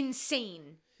be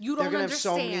insane. You don't They're gonna have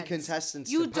understand. so many contestants.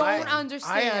 You to pick don't from.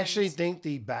 understand. I actually think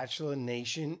the Bachelor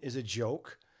Nation is a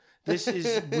joke. This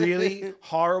is really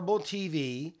horrible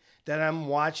TV that I'm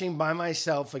watching by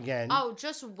myself again. Oh,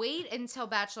 just wait until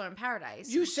Bachelor in Paradise.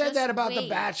 You said Just that about The wait.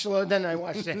 Bachelor, then I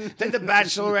watched it. Then The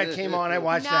Bachelorette came on, I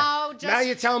watched that. just- Now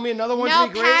you're telling me another one's No,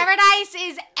 be great? Paradise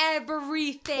is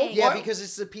everything. Yeah, What? because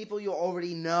it's the people you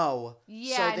already know.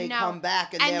 Yeah, so they no. come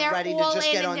back and they're ready to all just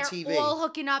in get and on they're TV. all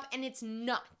hooking up, and it's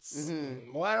nuts.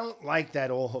 Well, I don't like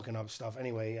that all hooking up stuff.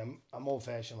 Anyway, I'm old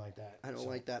fashioned like that. I don't so.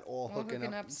 like that all All hooking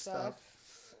up and stuff.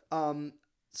 stuff.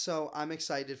 So I'm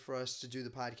excited for us to do the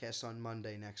podcast on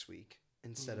Monday next week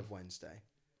instead of Wednesday.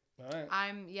 All right.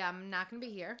 I'm not gonna be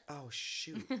here, Oh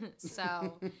shoot.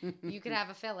 so you could have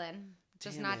a fill-in,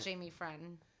 just Damn not it. Jamie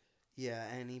Friend. Yeah,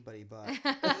 anybody but.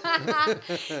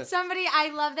 Somebody,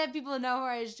 I love that people know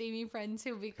her as Jamie Friend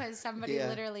too, because somebody Yeah.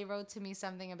 literally wrote to me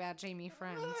something about Jamie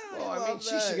Friend. Well, I mean, love she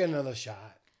should that. get another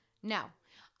shot. No. else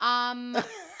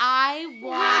I are we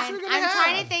want. gonna I'm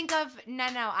trying have? to think of. No,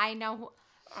 I know.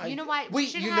 Who, you know what? We Wait,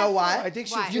 should you have know what? I think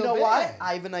she'll What? feel You know bad. what?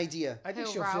 I have an idea. I think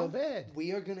Who, she'll Ro? feel bad.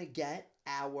 We are gonna get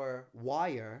our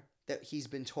wire that he's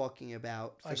been talking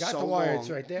about for I got so the wire. long. It's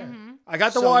right there. Mm-hmm. I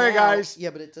got the So wire, now- guys.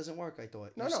 Yeah, but it doesn't work. I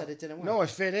thought No, you no. said it didn't work. No, it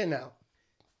fit in now.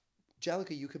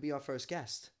 Jellica, you could be our first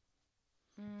guest.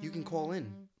 You can call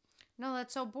in. No,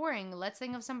 that's so boring. Let's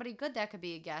think of somebody good that could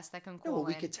be a guest that can No, call well,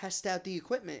 we in. could test out the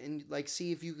equipment and like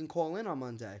see if you can call in on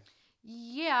Monday.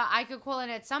 Yeah, I could call in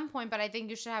at some point, but I think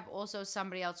you should have also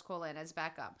somebody else call in as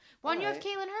backup. Why don't you have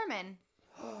Alright. Caitlin Herman?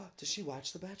 Does she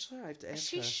watch The Bachelor? I have to ask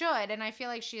She her. should, and I feel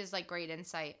like she has like great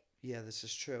insight. Yeah, this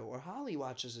is true. Or Holly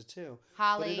watches it too.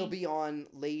 Holly. But it'll be on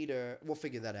later. We'll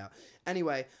figure that out.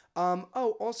 Anyway,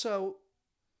 also,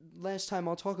 last time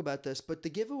I'll talk about this, but the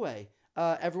giveaway.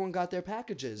 Everyone got their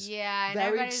packages. Yeah, and very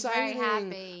everybody's exciting. very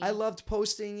happy. I loved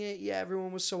posting it. Yeah,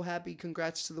 everyone was so happy.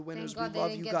 Congrats to the winners. Thank God We they love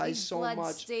didn't you get guys these so blood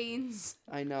much. stains.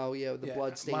 I know, yeah, the Yeah,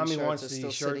 bloodstained Mommy shirts wants are these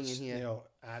still shirts, sitting in here.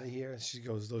 out of here. She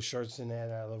goes, those shirts in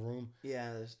there out of the room.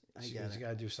 Yeah, I She get goes, it. you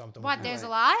gotta do something. What? with There's it. a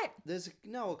lot. There's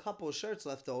a couple of shirts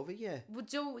left over. Yeah. Well,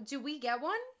 do we get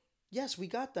one? Yes, we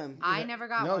got them. I never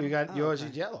got No, one. you got Oh, yours okay.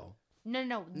 is yellow. No.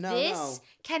 No, This no.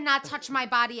 cannot touch my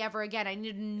body ever again. I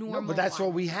need a normal No, but that's one.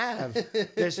 what we have.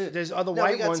 There's other No, we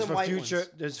white got ones some for white future. ones.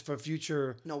 There's for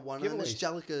future. No, one on this giveaways.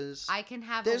 Jellica's. I can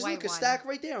have There's a white Luca one. stack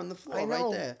right there on the floor, I know.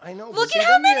 right there. I know. Look but at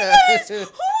how them many here. there is. Who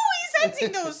are we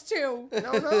sending those to?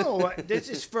 No. This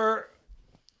is for.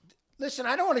 Listen,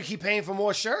 I don't want to keep paying for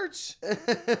more shirts. Are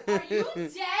you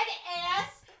dead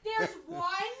ass? There's 1,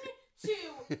 2,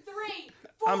 3,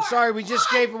 4. I'm sorry, we just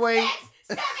 5, gave away-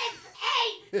 6, 7,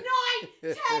 8, 9,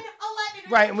 10,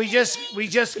 11. Right, and we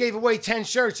just gave away 10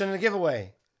 shirts in the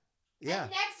giveaway. Yeah.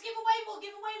 And next giveaway, we'll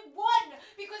give away 1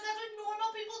 because that's what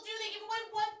normal people do. They give away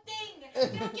 1 thing.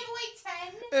 They don't give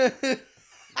away 10.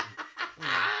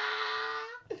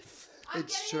 I'm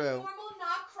It's getting a true. normal,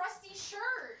 not crusty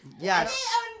shirt. Yes.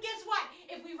 And guess what?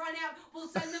 If we run out, we'll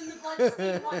send them the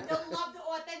bloodstained one. They'll love the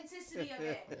authenticity of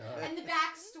it and the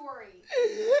backstory.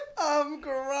 I'm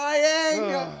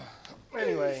crying.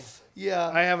 Anyway, Yeah.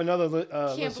 I have another Can't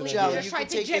listener. believe here. you just tried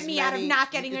to get me out of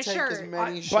not getting a shirt.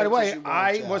 By the way,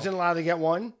 I wasn't allowed to get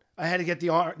one. I had to get the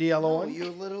yellow No, one. you're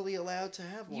literally allowed to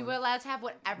have one. You were allowed to have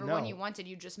whatever one No. you wanted.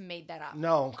 You just made that up.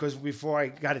 No, because before I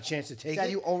got a chance to take Dad,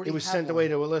 it, you already it was have sent one. away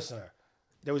to a listener.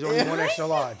 There was only one extra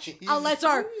large.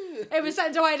 Alyssar. It was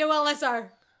sent away to Alyssar.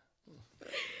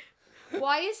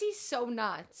 Why is he so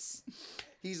nuts?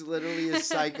 He's literally a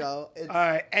psycho. It's, All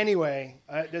right. Anyway,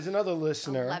 there's another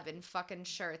listener 11 fucking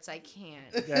shirts. I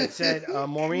can't. that said,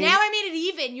 Maureen. Now I made it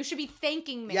even. You should be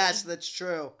thanking me. yes, that's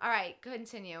true. All right,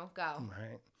 continue. Go. All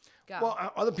right. Go.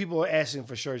 Well, other people are asking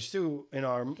for shirts too in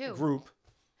our group.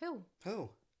 Who? Who?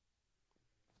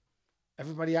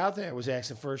 Everybody out there was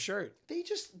asking for a shirt. They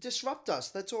just disrupt us.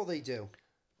 That's all they do.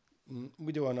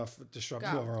 We do enough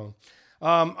disrupting Go. of our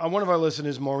own. One of our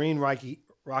listeners, Maureen Rocky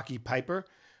Piper,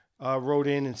 wrote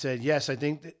in and said, yes, I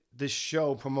think that this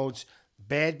show promotes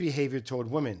bad behavior toward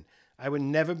women. I would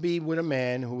never be with a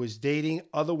man who is dating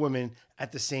other women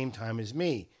at the same time as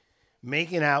me.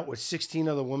 Making out with 16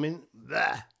 other women,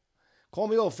 blah. Call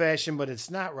me old-fashioned, but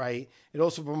it's not right. It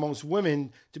also promotes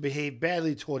women to behave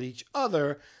badly toward each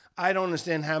other. I don't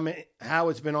understand how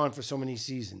it's been on for so many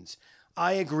seasons.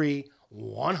 I agree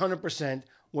 100%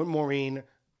 with Maureen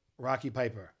Rocky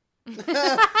Piper.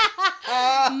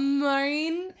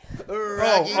 Maureen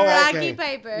Rocky. Rocky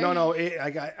Piper. No,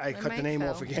 I cut the mic name fell.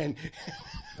 off again.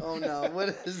 Oh no! What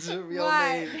is the real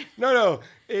What? name? No,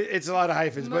 it's a lot of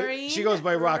hyphens, Maureen but she goes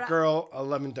by Rock Ro- Girl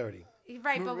 1130.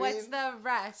 Right, but what's Maureen? the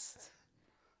rest?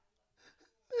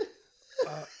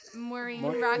 Maureen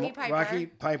Mo- Rocky Mo- Piper. Rocky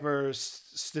Piper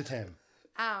Stitham.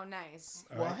 Oh, nice.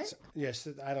 All right, What? so- yes,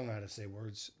 I don't know how to say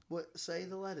words. What? Say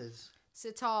the letters.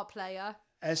 sitar player.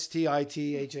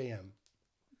 Stitham.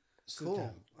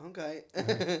 Cool. Okay.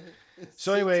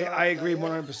 So anyway, I agree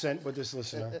Sitar 100% with this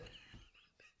listener. What the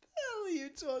hell are you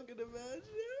talking about?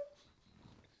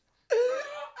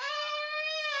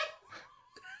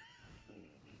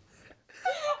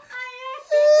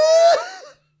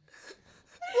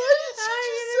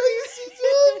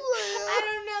 I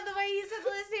don't know, the way he said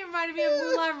listening reminded me of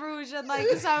Moulin Rouge and like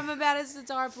something about a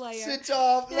sitar player.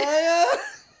 Sitar player.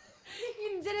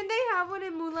 Didn't they have one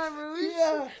in Moulin Rouge?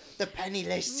 Yeah. The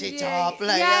penniless sitar Yeah,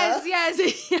 player. Yes.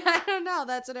 I don't know.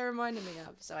 That's what it reminded me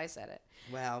of. So I said it.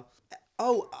 Wow.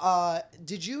 Oh,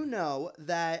 did you know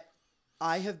that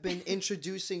I have been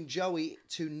introducing Joey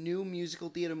to new musical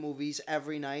theater movies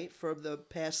every night for the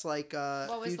past like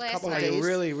What was last couple night? of Like, days.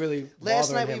 really, really. Last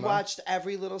bothering night we him, huh? watched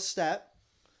Every Little Step.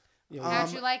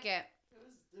 How'd you like it?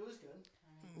 It was good.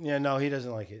 Yeah, no, he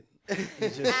doesn't like it.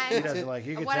 He doesn't like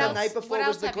it. You can What tell. The night before What was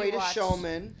else The have you Greatest watched?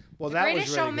 Showman. Well, The that Greatest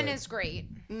was really Showman good. is great.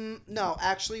 No,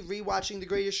 actually, rewatching The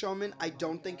Greatest Showman, I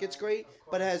don't think it's great,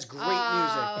 but it has great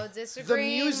Oh, music. The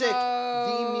disagree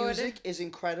music is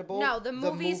incredible. No, the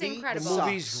movie's movie incredible. The sucks.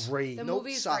 movie's great. The Nope,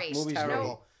 movie's sucks. great. Movie's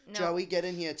Terrible. No. Joey, get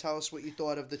in here. Tell us what you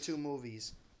thought of the two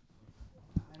movies.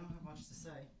 I don't have much to say.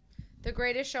 The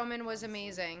Greatest Showman was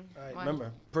amazing. All right, One.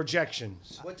 remember,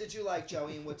 projections. What did you like,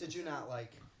 Joey, and what did you not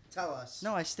like? Tell us.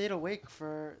 No, I stayed awake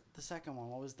for the second one.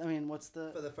 What's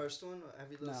the... For the first one,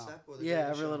 Every Little No. Step? Or the Yeah, Greatest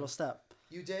Every Showman? Little Step.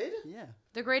 You did? Yeah.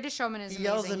 The Greatest Showman is He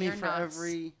amazing. yells at me You're for nuts.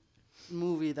 every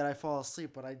movie that I fall asleep,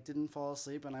 but I didn't fall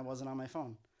asleep and I wasn't on my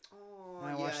phone. Oh, And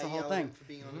I watched the whole yelled at him thing. For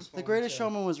being on his The phone, Greatest too.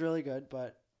 Showman was really good,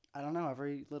 but I don't know.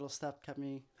 Every Little Step kept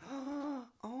me...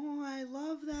 Oh, I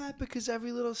love that because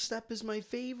Every Little Step is my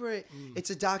favorite. It's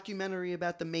a documentary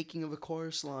about the making of a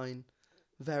chorus line.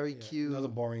 Very cute. Another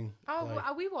boring. Oh, play.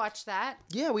 we watched that.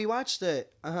 Yeah, we watched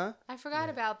it. Uh-huh. I forgot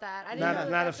about that. I didn't know Not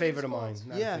a that's what favorite it's of mine. called.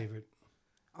 Not Yeah. a favorite.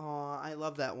 Oh, I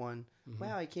love that one.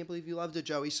 Wow, I can't believe you loved it,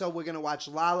 Joey. So we're gonna watch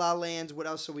La La Land. What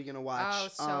else are we gonna watch? Oh,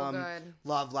 so good.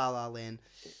 Love La La Land.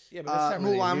 Yeah, but that's not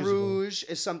really a Moulin musical. Rouge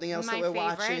is something else My that we're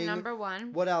favorite, watching. number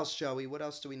one. What else, Joey? What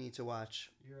else do we need to watch?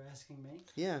 You're asking me?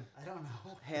 Yeah, I don't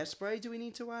know. Hairspray. Do we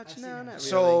need to watch? I've seen No, Hairspray. not really.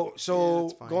 So, Yeah, so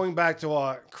that's fine. going back to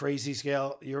our crazy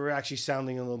scale, you're actually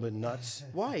sounding a little bit nuts.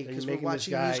 Why? You're Because we're making this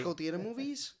watching guy- musical theater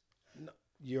movies.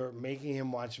 You're making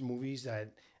him watch movies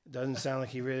that doesn't sound like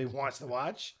he really wants to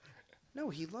watch. No,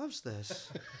 he loves this.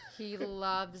 He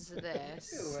loves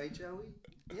this. right, Joey?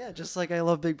 Yeah, just like I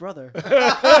love Big Brother. Oh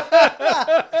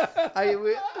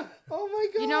my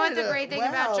god! You know what the great thing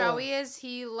about Wow. Joey is?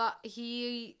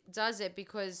 He does it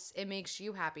because it makes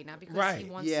you happy, not because he Right.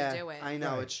 wants Yeah, to do it. I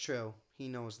know Right. it's true. He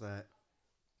knows that.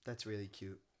 That's really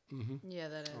cute. Yeah,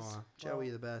 that is. Aw, Joey,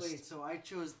 the best. Wait, so I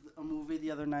chose a movie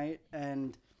the other night,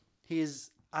 and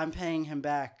I'm paying him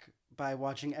back by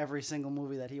watching every single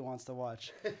movie that he wants to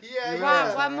watch. Yeah, You What,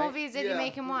 realize what that, right? movies did you Yeah.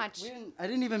 make him watch? I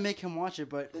didn't even make him watch it,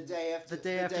 but The day after. The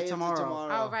day after tomorrow.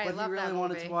 Oh, right. but he love really that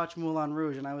wanted movie. to watch Moulin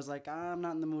Rouge, and I was like, I'm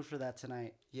not in the mood for that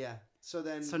tonight. Yeah. So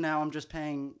then. So now I'm just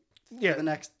paying Yeah, for the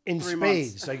next in 3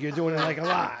 spades. months. Like you're doing it like a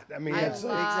lot. I mean, I that's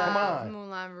like, come love on.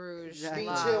 Moulin Rouge. Exactly. me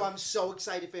Love. too. I'm so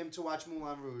excited for him to watch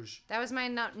Moulin Rouge. That was my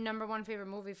number one favorite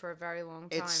movie for a very long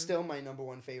time. It's still my number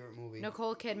one favorite movie.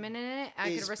 Nicole Kidman in it. I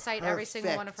Is could recite every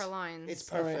single one of her perfect. lines. It's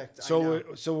All right. perfect. So I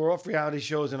know. we're off reality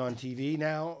shows and on TV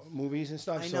now, movies and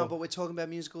stuff. I so, know, but we're talking about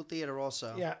musical theater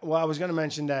also. yeah. Well, I was gonna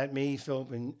mention that me,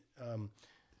 Philip, and I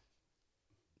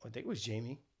think it was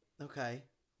Jamie. Okay.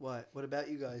 What? What about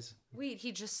you guys? Wait,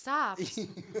 he just stopped. I'm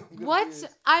What? confused.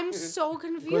 I'm so Was-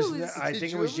 confused. I Did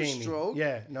think it you was have a Jamie. stroke?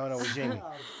 Yeah, no, it was Jamie.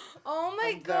 Oh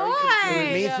my I'm very god.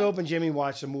 confused. Me, Philip, and Jamie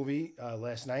watched a movie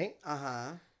last night. Uh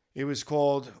huh. It was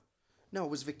called. No,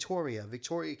 it was Victoria.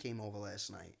 Victoria came over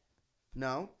last night.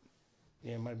 No?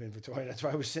 Yeah, it might have been Victoria. That's why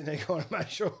I was sitting there going, I'm not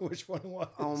sure which one it was.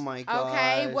 Oh my god.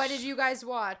 Okay, what did you guys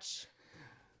watch?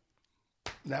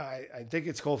 No, I think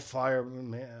it's called Fire.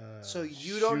 So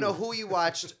you don't know who you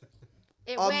watched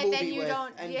It a went, movie then you with,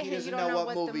 don't. and Yeah, he you doesn't don't know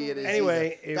what the movie it is.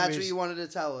 Anyway, either. it That's was- what you wanted to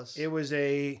tell us. It was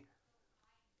I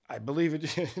believe it.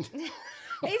 Is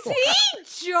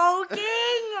he joking?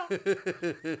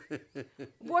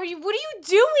 What are you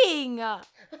doing?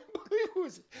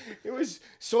 it was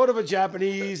sort of a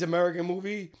Japanese American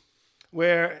movie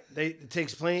where it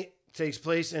takes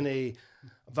place in a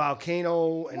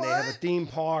volcano and they have a theme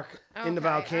park in the Okay,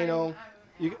 volcano.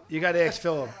 You got to ask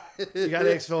Philip. You got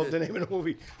to ask Philip the name of the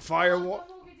movie. Firewalk. What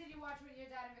movie did you watch with your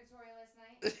dad and Victoria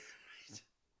last night?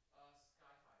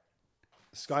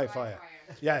 Skyfire.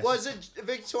 Yes. Was it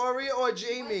Victoria or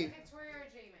Jamie? Victoria or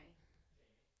Jamie?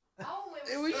 Oh,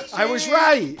 It was Jamie. I was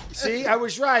right. See, I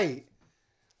was right.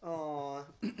 Aw.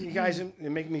 You guys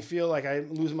make me feel like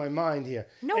I'm losing my mind here.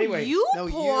 No, anyway, you No,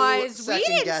 you paused. We didn't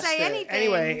second-guessed say it. anything.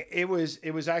 Anyway, it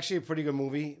was actually a pretty good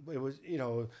movie. It was, I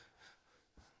don't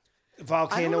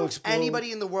volcano know if explode.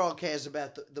 anybody in the world cares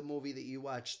about the movie that you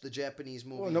watched, the Japanese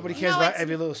movie. Well, nobody you cares No, about it's-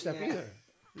 every little step either.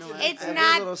 No, It's every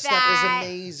not little step that- is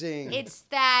amazing. It's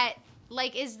that,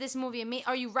 like, is this movie amazing?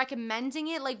 Are you recommending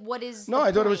it? Like, what is? No, the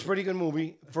I thought it was a point? pretty good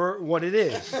movie for what it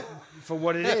is. For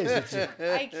what it is.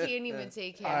 I can't even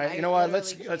take him. All right, I you know what?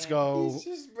 literally Let's can't. go. He's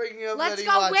just bringing up Let's that he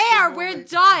go watched where? the We're movie.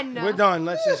 done. We're done.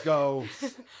 Let's just go.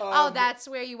 Oh, that's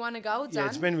where you want to go? Done? Yeah,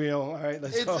 it's been real. All right,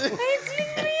 let's go.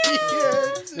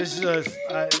 This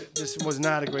This was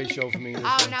not a great show for me. Oh,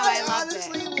 no, I loved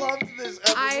honestly it. loved this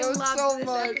episode I loved so this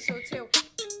much. episode, too.